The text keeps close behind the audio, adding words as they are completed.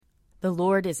The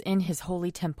Lord is in his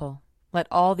holy temple. Let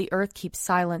all the earth keep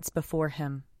silence before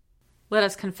him. Let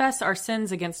us confess our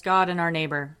sins against God and our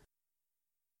neighbor.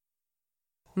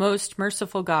 Most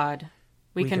merciful God,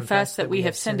 we confess that we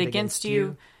have sinned against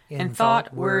you in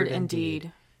thought, word, and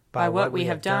deed, by what we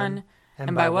have done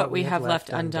and by what we have left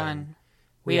undone.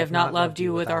 We have not loved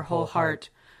you with our whole heart.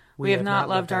 We have not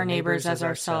loved our neighbors as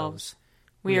ourselves.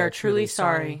 We are truly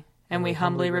sorry, and we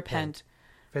humbly repent.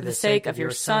 For the sake of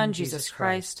your Son, Jesus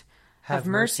Christ, have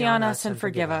mercy on us and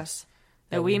forgive us,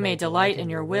 that we may delight in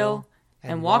your will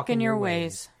and walk in your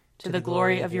ways, to the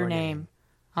glory of your name.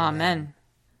 Amen.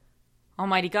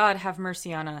 Almighty God, have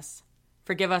mercy on us.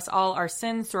 Forgive us all our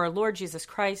sins through our Lord Jesus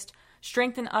Christ.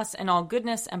 Strengthen us in all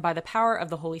goodness, and by the power of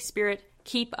the Holy Spirit,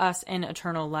 keep us in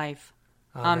eternal life.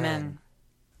 Amen.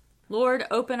 Lord,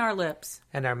 open our lips,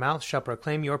 and our mouth shall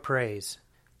proclaim your praise.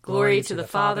 Glory to the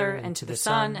Father, and to the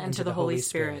Son, and to the Holy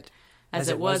Spirit, as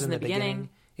it was in the beginning,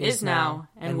 is now,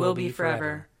 and will be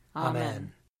forever.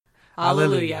 Amen.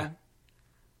 Alleluia.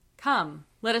 Come,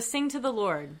 let us sing to the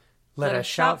Lord. Let us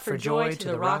shout for joy to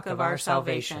the rock of our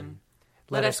salvation.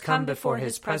 Let us come before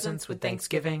his presence with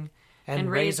thanksgiving, and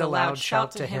raise a loud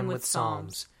shout to him with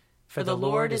psalms. For the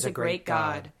Lord is a great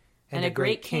God, and a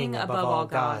great King above all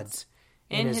gods.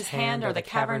 In his hand are the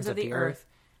caverns of the earth,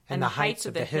 and the heights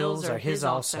of the hills are his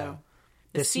also.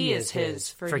 The sea is his,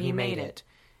 for he made it,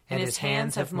 and his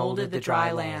hands have molded the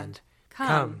dry land.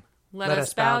 Come, let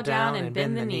us bow down and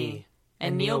bend the knee,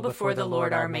 and kneel before the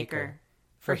Lord our Maker.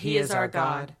 For he is our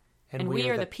God, and we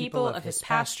are the people of his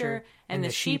pasture and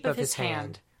the sheep of his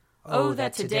hand. Oh,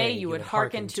 that today you would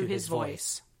hearken to his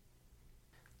voice.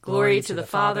 Glory to the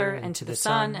Father, and to the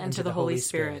Son, and to the Holy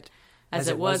Spirit, as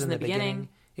it was in the beginning,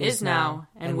 is now,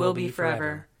 and will be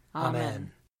forever.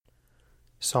 Amen.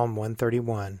 Psalm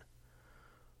 131.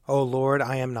 O Lord,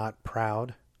 I am not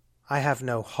proud. I have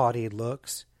no haughty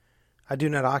looks. I do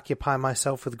not occupy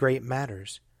myself with great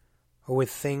matters, or with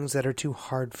things that are too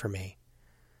hard for me.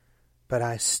 But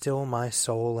I still my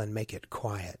soul and make it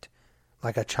quiet,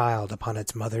 like a child upon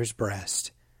its mother's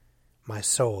breast. My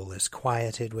soul is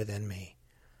quieted within me.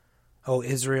 O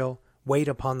Israel, wait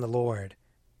upon the Lord,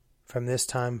 from this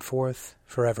time forth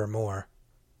forevermore.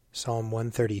 Psalm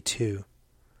 132.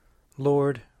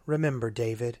 Lord, remember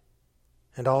David,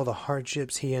 and all the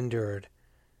hardships he endured,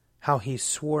 how he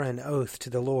swore an oath to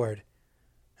the Lord,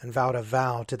 and vowed a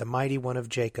vow to the Mighty One of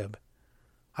Jacob.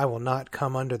 I will not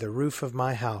come under the roof of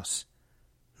my house,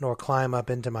 nor climb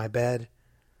up into my bed.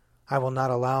 I will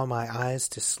not allow my eyes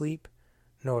to sleep,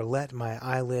 nor let my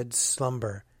eyelids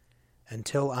slumber,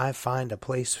 until I find a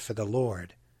place for the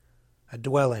Lord, a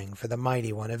dwelling for the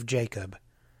Mighty One of Jacob.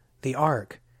 The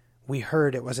ark, we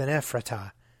heard it was in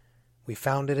Ephratah. We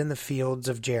found it in the fields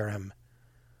of Jeram.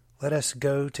 Let us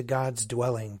go to God's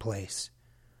dwelling place.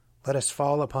 Let us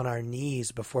fall upon our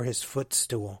knees before his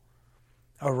footstool.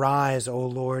 Arise, O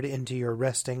Lord, into your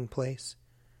resting place,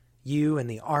 you and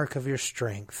the ark of your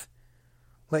strength.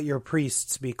 Let your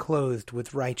priests be clothed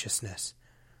with righteousness.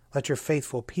 Let your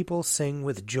faithful people sing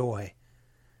with joy.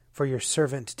 For your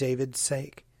servant David's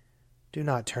sake, do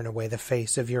not turn away the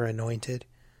face of your anointed.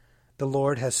 The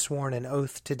Lord has sworn an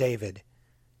oath to David.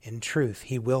 In truth,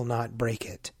 he will not break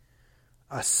it.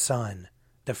 A son,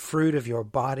 the fruit of your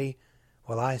body,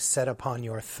 will I set upon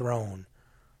your throne.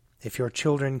 If your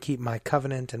children keep my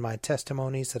covenant and my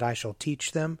testimonies that I shall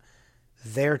teach them,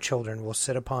 their children will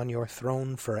sit upon your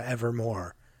throne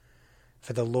forevermore.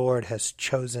 For the Lord has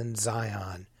chosen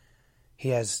Zion. He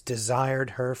has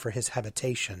desired her for his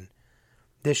habitation.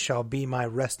 This shall be my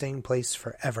resting place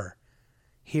forever.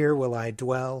 Here will I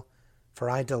dwell, for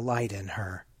I delight in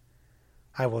her.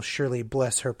 I will surely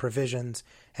bless her provisions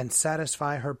and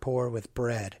satisfy her poor with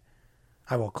bread.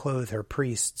 I will clothe her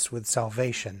priests with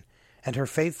salvation, and her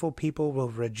faithful people will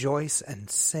rejoice and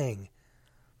sing.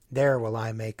 There will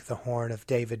I make the horn of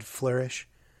David flourish.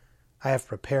 I have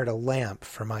prepared a lamp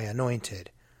for my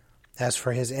anointed. As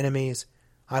for his enemies,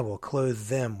 I will clothe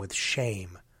them with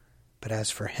shame, but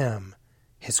as for him,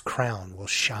 his crown will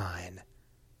shine.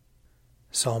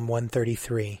 Psalm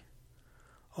 133.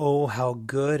 Oh, how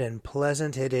good and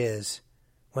pleasant it is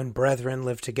when brethren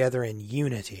live together in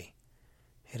unity.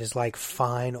 It is like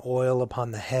fine oil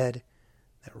upon the head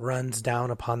that runs down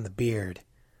upon the beard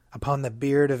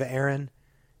of Aaron,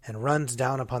 and runs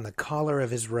down upon the collar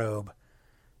of his robe.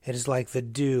 It is like the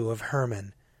dew of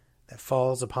Hermon that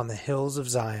falls upon the hills of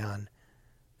Zion.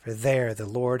 For there the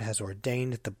Lord has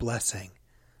ordained the blessing,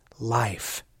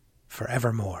 life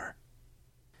forevermore.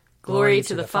 Glory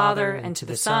to the Father, and to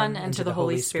the Son, and to the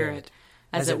Holy Spirit,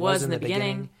 as it was in the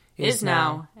beginning, is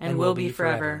now, and will be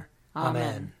forever.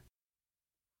 Amen.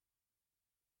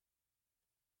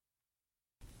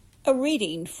 A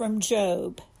reading from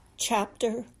Job,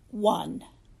 chapter 1.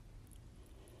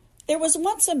 There was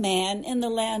once a man in the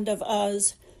land of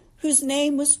Uz, whose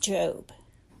name was Job.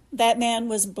 That man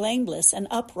was blameless and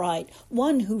upright,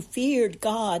 one who feared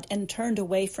God and turned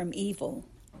away from evil.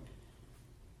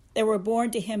 There were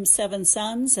born to him 7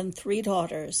 sons and 3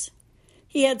 daughters.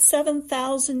 He had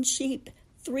 7,000 sheep,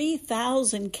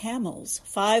 3,000 camels,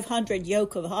 500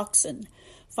 yoke of oxen,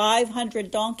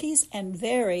 500 donkeys, and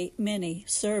very many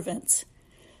servants,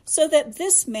 so that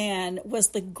this man was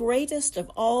the greatest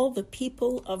of all the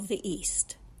people of the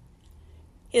East.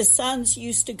 His sons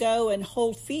used to go and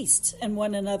hold feasts in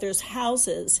one another's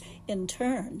houses in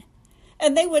turn,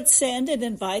 and they would send and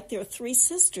invite their 3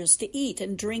 sisters to eat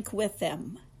and drink with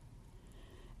them.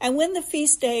 And when the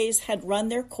feast days had run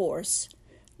their course,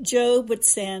 Job would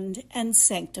send and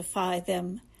sanctify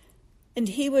them, and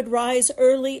he would rise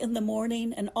early in the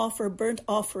morning and offer burnt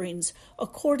offerings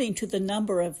according to the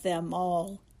number of them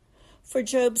all. For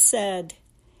Job said,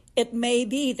 "It may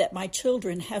be that my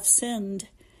children have sinned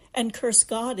and curse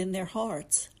God in their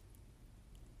hearts."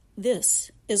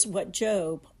 This is what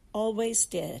Job always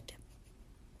did.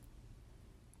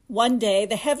 One day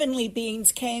the heavenly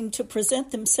beings came to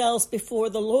present themselves before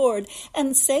the Lord,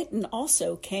 and Satan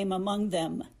also came among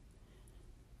them.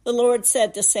 The Lord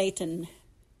said to Satan,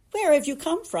 "Where have you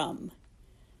come from?"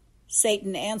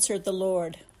 Satan answered the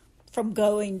Lord, "From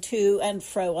going to and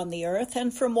fro on the earth,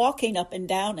 and from walking up and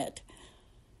down it."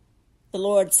 The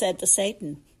Lord said to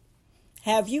Satan,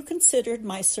 "Have you considered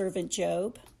my servant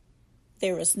Job?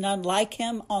 There is none like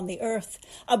him on the earth,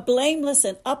 a blameless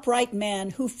and upright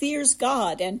man who fears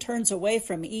God and turns away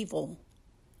from evil."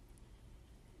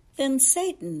 Then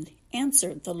Satan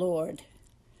answered the Lord,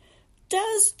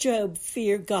 "Does Job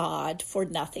fear God for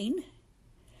nothing?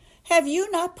 Have you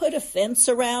not put a fence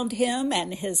around him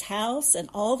and his house and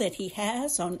all that he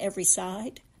has on every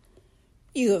side?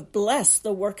 You have blessed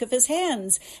the work of his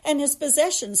hands, and his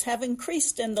possessions have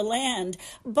increased in the land.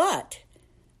 But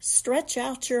stretch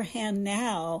out your hand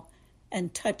now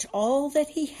and touch all that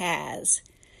he has,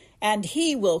 and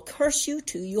he will curse you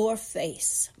to your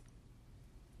face."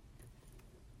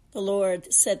 The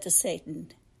Lord said to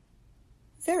Satan,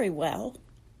 "Very well.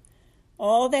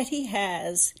 All that he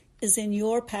has is in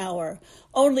your power.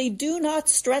 Only do not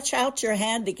stretch out your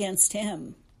hand against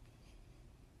him."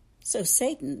 So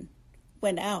Satan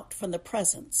went out from the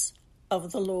presence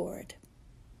of the Lord.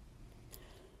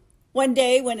 One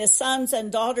day when his sons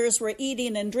and daughters were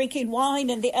eating and drinking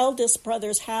wine in the eldest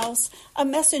brother's house, a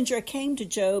messenger came to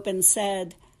Job and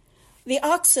said, "The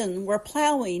oxen were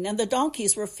plowing and the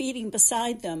donkeys were feeding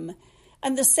beside them,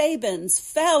 and the Sabins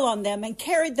fell on them and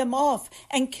carried them off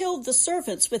and killed the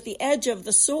servants with the edge of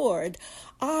the sword.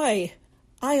 I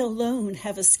alone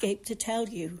have escaped to tell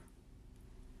you."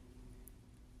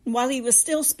 While he was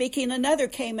still speaking, another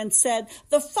came and said,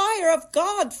 "The fire of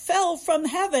God fell from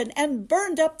heaven and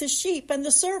burned up the sheep and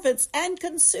the servants and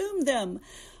consumed them.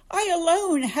 I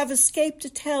alone have escaped to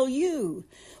tell you."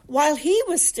 While he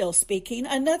was still speaking,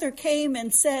 another came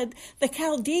and said, "The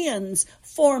Chaldeans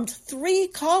formed 3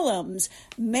 columns,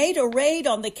 made a raid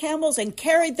on the camels and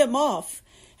carried them off,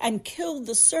 and killed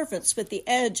the servants with the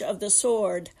edge of the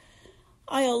sword.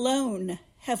 I alone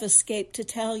have escaped to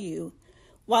tell you."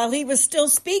 While he was still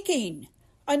speaking,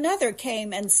 another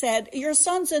came and said, "Your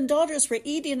sons and daughters were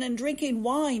eating and drinking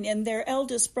wine in their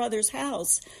eldest brother's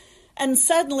house. And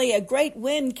suddenly a great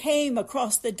wind came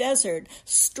across the desert,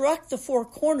 struck the 4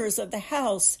 corners of the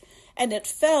house, and it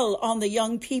fell on the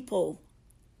young people.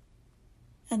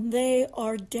 And they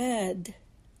are dead.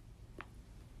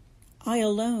 I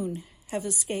alone have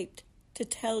escaped to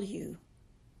tell you."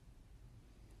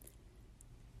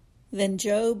 Then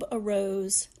Job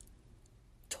arose,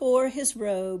 tore his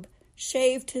robe,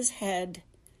 shaved his head,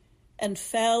 and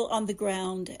fell on the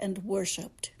ground and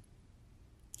worshipped.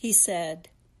 He said,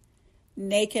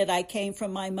 "Naked I came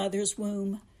from my mother's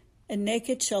womb, and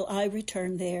naked shall I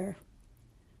return there.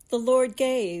 The Lord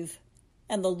gave,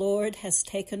 and the Lord has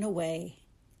taken away.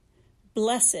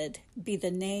 Blessed be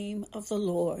the name of the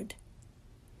Lord."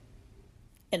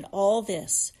 In all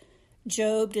this,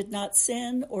 Job did not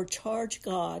sin or charge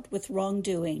God with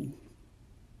wrongdoing.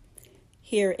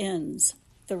 Here ends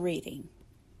the reading.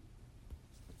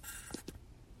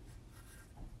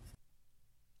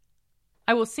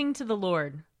 I will sing to the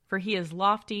Lord, for he is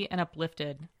lofty and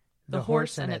uplifted. The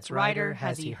horse and its rider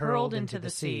has he hurled into the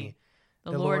sea.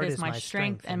 The Lord is my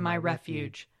strength and my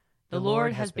refuge. The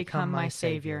Lord has become my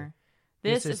Savior.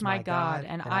 This is my God,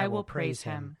 and I will praise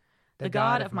him, the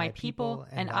God of my people,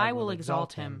 and I will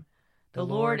exalt him. The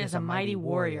Lord is a mighty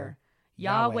warrior.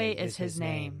 Yahweh is his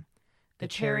name. The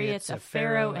chariots of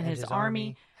Pharaoh and his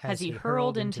army has he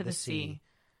hurled into the sea.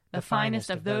 The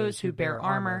finest of those who bear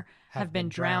armor have been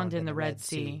drowned in the Red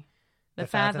Sea. The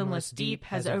fathomless deep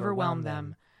has overwhelmed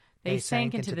them. They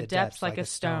sank into the depths like a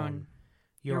stone.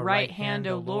 Your right hand,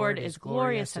 O Lord, is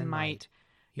glorious in might.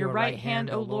 Your right hand,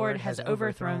 O Lord, has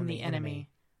overthrown the enemy.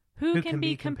 Who can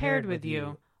be compared with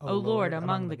you, O Lord,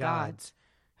 among the gods?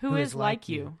 Who is like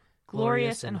you,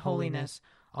 glorious in holiness,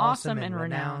 awesome in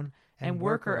renown, and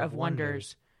worker of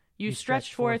wonders? You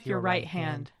stretched forth your right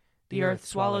hand. The earth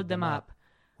swallowed them up.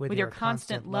 With your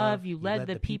constant love you led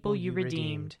the people you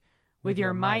redeemed. With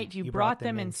your might you brought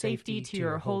them in safety to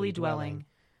your holy dwelling.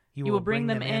 You will bring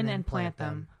them in and plant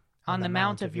them on the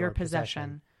mount of your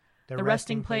possession, the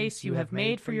resting place you have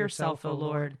made for yourself, O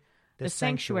Lord, the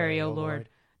sanctuary, O Lord,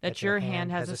 that your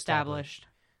hand has established.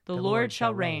 The Lord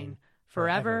shall reign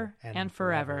forever and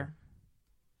forever.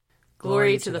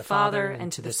 Glory to the Father,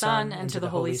 and to the Son, and to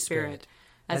the Holy Spirit,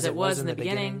 as it was in the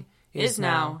beginning, is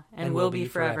now, and will be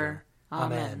forever.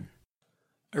 Amen.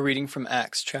 A reading from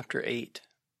Acts chapter 8.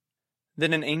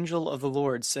 Then an angel of the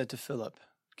Lord said to Philip,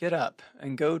 "Get up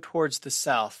and go towards the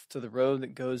south to the road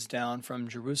that goes down from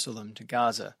Jerusalem to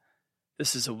Gaza.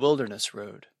 This is a wilderness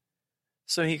road."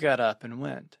 So he got up and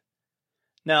went.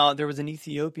 Now there was an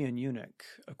Ethiopian eunuch,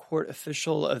 a court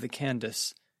official of the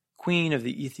Candace, queen of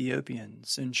the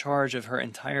Ethiopians, in charge of her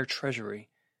entire treasury.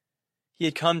 He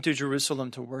had come to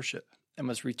Jerusalem to worship and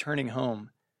was returning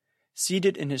home.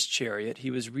 Seated in his chariot, he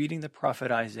was reading the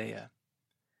prophet Isaiah.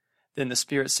 Then the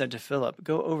Spirit said to Philip,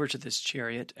 "Go over to this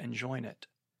chariot and join it."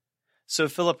 So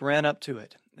Philip ran up to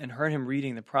it and heard him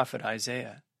reading the prophet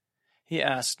Isaiah. He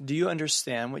asked, "Do you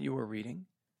understand what you are reading?"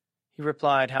 He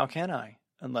replied, "How can I,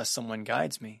 unless someone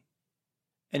guides me?"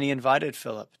 And he invited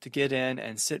Philip to get in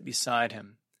and sit beside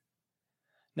him.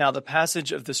 Now the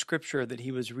passage of the scripture that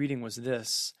he was reading was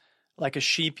this: "Like a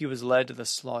sheep he was led to the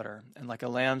slaughter, and like a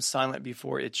lamb silent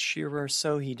before its shearer,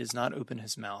 so he does not open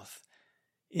his mouth.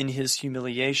 In his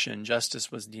humiliation justice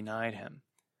was denied him.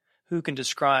 Who can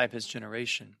describe his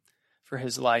generation? For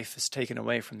his life is taken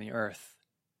away from the earth."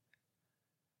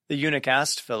 The eunuch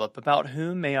asked Philip, "About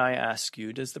whom, may I ask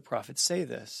you, does the prophet say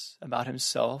this? About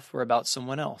himself or about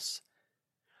someone else?"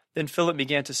 Then Philip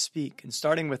began to speak, and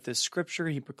starting with this scripture,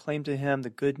 he proclaimed to him the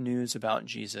good news about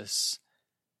Jesus.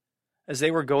 As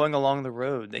they were going along the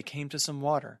road, they came to some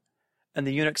water. And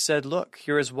the eunuch said, "Look,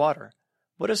 here is water.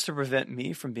 What is to prevent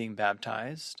me from being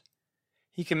baptized?"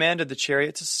 He commanded the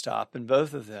chariot to stop, and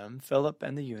both of them, Philip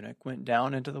and the eunuch, went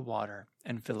down into the water,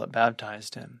 and Philip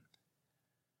baptized him.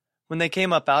 When they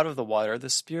came up out of the water, the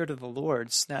Spirit of the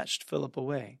Lord snatched Philip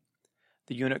away.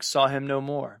 The eunuch saw him no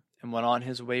more, and went on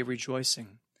his way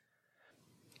rejoicing.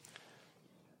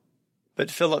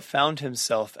 But Philip found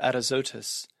himself at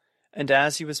Azotus, and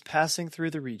as he was passing through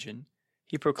the region,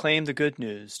 he proclaimed the good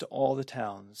news to all the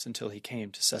towns until he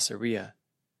came to Caesarea.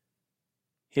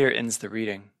 Here ends the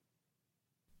reading.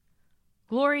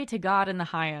 Glory to God in the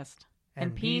highest,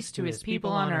 and peace to his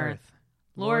people on earth.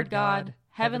 Lord God,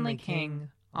 heavenly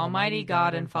King, almighty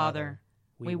God and Father,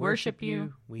 we worship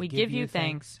you, we give you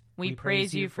thanks, we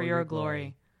praise you for your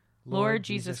glory. Lord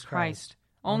Jesus Christ,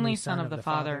 only Son of the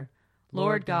Father,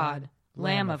 Lord God,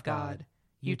 Lamb of God,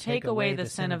 you take away the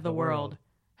sin of the world.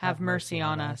 Have mercy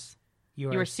on us.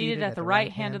 You are seated at the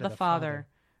right hand of the Father.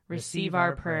 Receive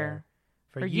our prayer.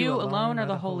 For you alone are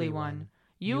the Holy One.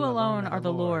 You alone are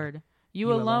the Lord.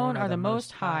 You alone are the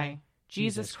Most High,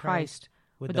 Jesus Christ,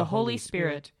 with the Holy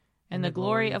Spirit, and the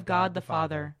glory of God the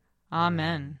Father.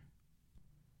 Amen.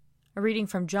 A reading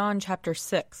from John chapter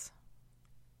 6.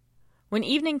 When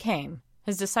evening came,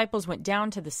 his disciples went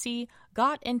down to the sea,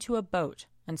 got into a boat,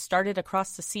 and started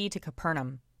across the sea to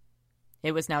Capernaum.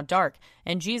 It was now dark,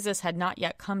 and Jesus had not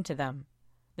yet come to them.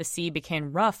 The sea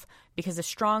became rough because a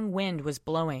strong wind was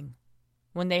blowing.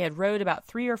 When they had rowed about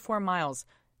 3 or 4 miles,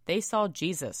 they saw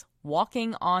Jesus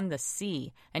walking on the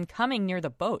sea and coming near the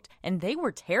boat, and they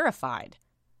were terrified.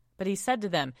 But he said to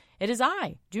them, "It is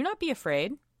I, do not be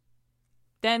afraid."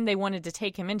 Then they wanted to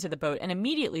take him into the boat, and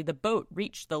immediately the boat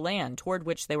reached the land toward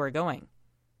which they were going.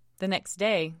 The next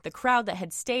day, the crowd that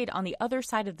had stayed on the other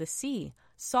side of the sea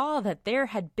saw that there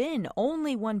had been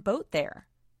only one boat there.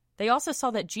 They also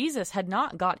saw that Jesus had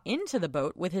not got into the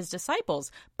boat with his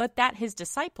disciples, but that his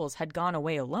disciples had gone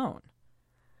away alone.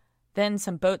 Then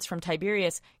some boats from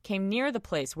Tiberias came near the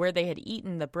place where they had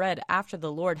eaten the bread after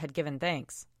the Lord had given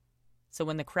thanks. So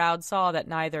when the crowd saw that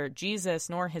neither Jesus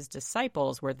nor his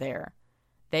disciples were there,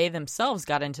 they themselves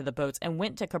got into the boats and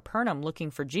went to Capernaum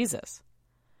looking for Jesus.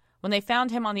 When they found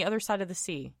him on the other side of the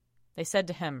sea, they said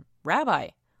to him, "Rabbi,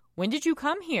 when did you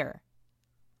come here?"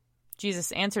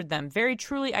 Jesus answered them, "Very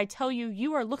truly I tell you,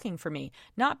 you are looking for me,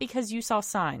 not because you saw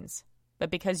signs, but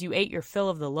because you ate your fill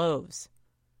of the loaves.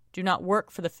 Do not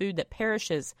work for the food that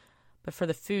perishes, but for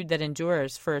the food that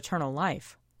endures for eternal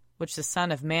life, which the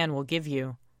Son of Man will give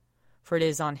you. For it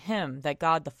is on him that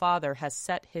God the Father has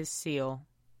set his seal."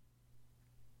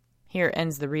 Here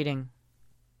ends the reading.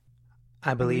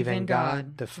 I believe in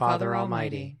God, the Father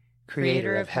Almighty,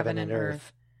 creator of heaven and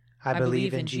earth. I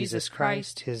believe in Jesus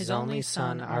Christ, his only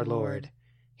Son, our Lord.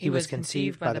 He was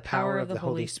conceived by the power of the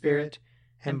Holy Spirit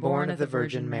and born of the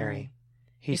Virgin Mary.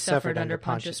 He suffered under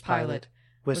Pontius Pilate,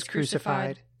 was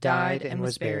crucified, died, and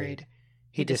was buried.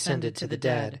 He descended to the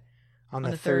dead. On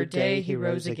the third day he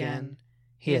rose again.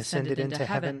 He ascended into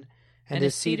heaven and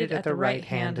is seated at the right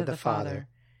hand of the Father.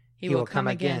 He will come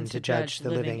again to judge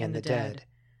the living and the dead.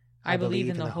 I believe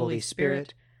in the Holy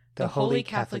Spirit, the Holy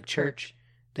Catholic Church,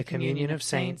 the communion of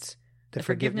saints, the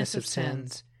forgiveness of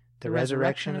sins, the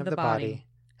resurrection of the body,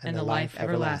 and the life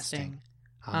everlasting.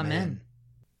 Amen.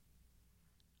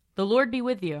 The Lord be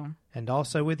with you. And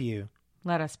also with you.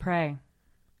 Let us pray.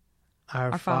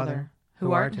 Our Father,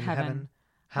 who art in heaven,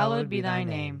 hallowed be thy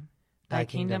name. Thy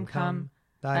kingdom come,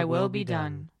 thy will be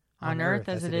done, on earth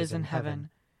as it is in heaven.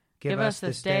 Give us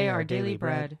this day our daily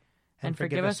bread, and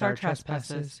forgive us our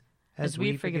trespasses, as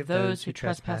we forgive those who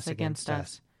trespass against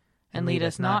us. And lead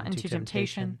us not into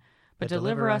temptation, but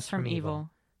deliver us from evil.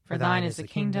 For thine is the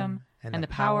kingdom, and the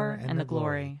power, and the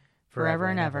glory, forever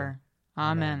and ever.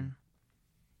 Amen.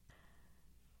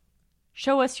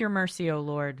 Show us your mercy, O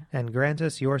Lord. And grant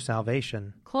us your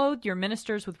salvation. Clothe your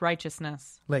ministers with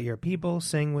righteousness. Let your people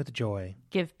sing with joy.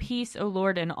 Give peace, O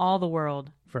Lord, in all the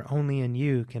world. For only in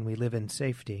you can we live in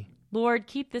safety. Lord,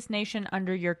 keep this nation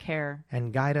under your care.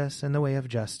 And guide us in the way of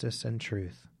justice and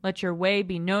truth. Let your way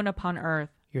be known upon earth.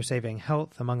 Your saving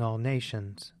health among all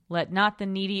nations. Let not the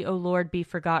needy, O Lord, be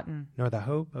forgotten. Nor the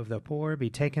hope of the poor be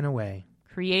taken away.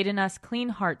 Create in us clean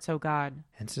hearts, O God.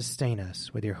 And sustain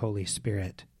us with your Holy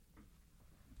Spirit.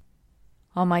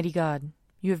 Almighty God,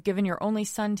 you have given your only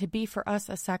Son to be for us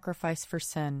a sacrifice for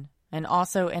sin, and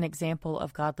also an example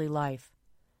of godly life.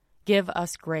 Give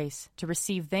us grace to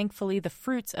receive thankfully the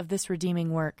fruits of this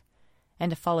redeeming work, and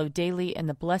to follow daily in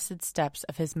the blessed steps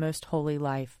of his most holy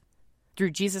life.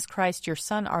 Through Jesus Christ, your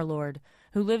Son, our Lord,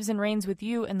 who lives and reigns with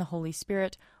you in the Holy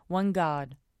Spirit, one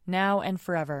God, now and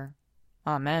forever.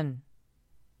 Amen.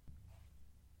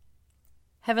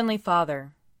 Heavenly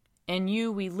Father, in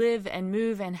you we live and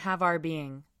move and have our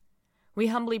being. We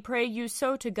humbly pray you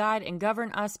so to guide and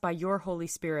govern us by your Holy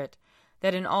Spirit,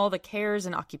 that in all the cares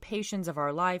and occupations of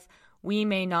our life we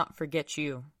may not forget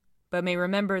you, but may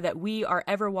remember that we are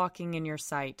ever walking in your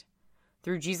sight.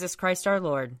 Through Jesus Christ our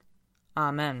Lord.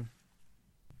 Amen.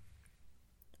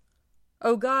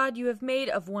 O God, you have made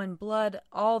of one blood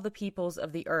all the peoples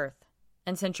of the earth,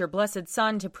 and sent your blessed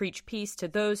Son to preach peace to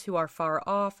those who are far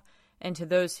off and to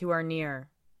those who are near.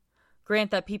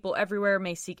 Grant that people everywhere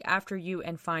may seek after you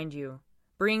and find you.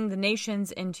 Bring the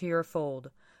nations into your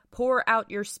fold. Pour out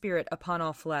your Spirit upon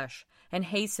all flesh, and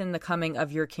hasten the coming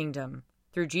of your kingdom.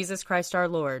 Through Jesus Christ our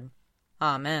Lord.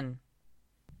 Amen.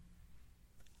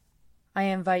 I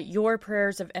invite your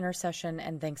prayers of intercession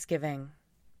and thanksgiving.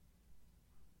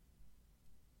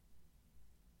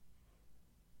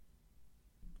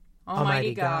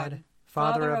 Almighty God,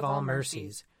 Father of all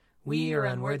mercies, we, your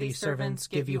unworthy servants,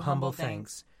 give you humble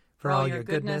thanks for all your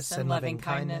goodness and loving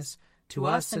kindness to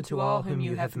us and to all whom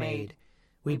you have made.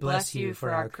 We bless you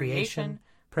for our creation,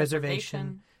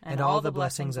 preservation, and all the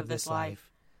blessings of this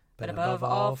life, but above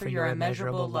all for your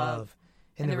immeasurable love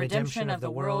in the redemption of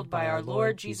the world by our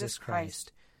Lord Jesus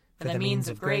Christ, for the means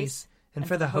of grace and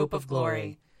for the hope of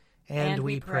glory. And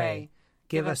we pray,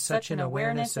 give us such an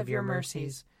awareness of your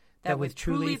mercies that with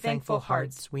truly thankful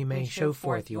hearts we may show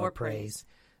forth your praise,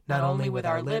 not only with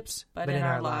our lips but in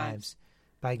our lives,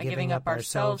 by giving up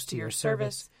ourselves to your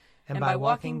service, and by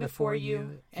walking before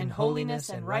you in holiness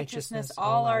and righteousness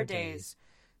all our days,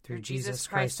 through Jesus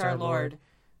Christ our Lord,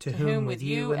 to whom with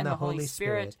you and the Holy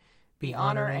Spirit be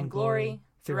honor and glory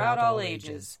throughout all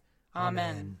ages.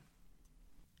 Amen.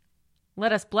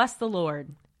 Let us bless the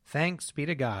Lord. Thanks be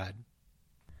to God.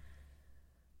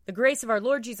 The grace of our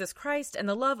Lord Jesus Christ and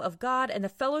the love of God and the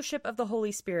fellowship of the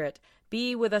Holy Spirit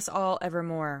be with us all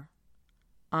evermore.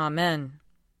 Amen.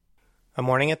 A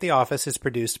Morning at the Office is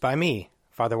produced by me,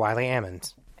 Father Wiley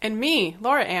Ammons. And me,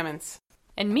 Laura Ammons.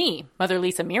 And me, Mother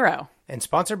Lisa Meirow. And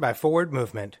sponsored by Forward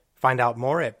Movement. Find out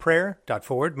more at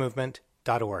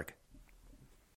prayer.forwardmovement.org.